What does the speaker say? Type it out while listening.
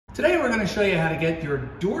Today we're going to show you how to get your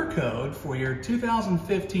door code for your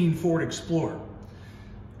 2015 Ford Explorer.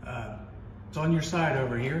 It's on your side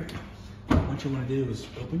over here. What you want to do is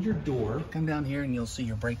open your door, come down here and you'll see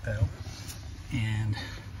your brake pedal. And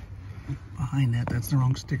behind that, that's the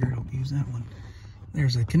wrong sticker, don't use that one.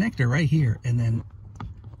 There's a connector right here, and then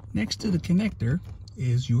next to the connector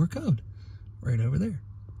is your code, right over there.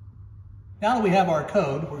 Now that we have our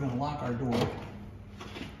code, we're going to lock our door.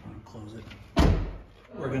 Close it.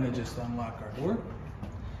 We're going to just unlock our door.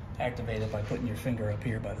 Activate it by putting your finger up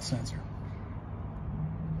here by the sensor.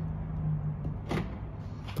 And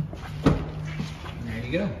there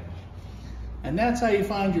you go. And that's how you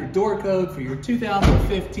find your door code for your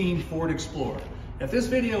 2015 Ford Explorer. If this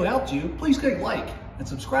video helped you, please click like and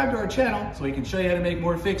subscribe to our channel so we can show you how to make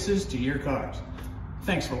more fixes to your cars.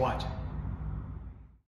 Thanks for watching.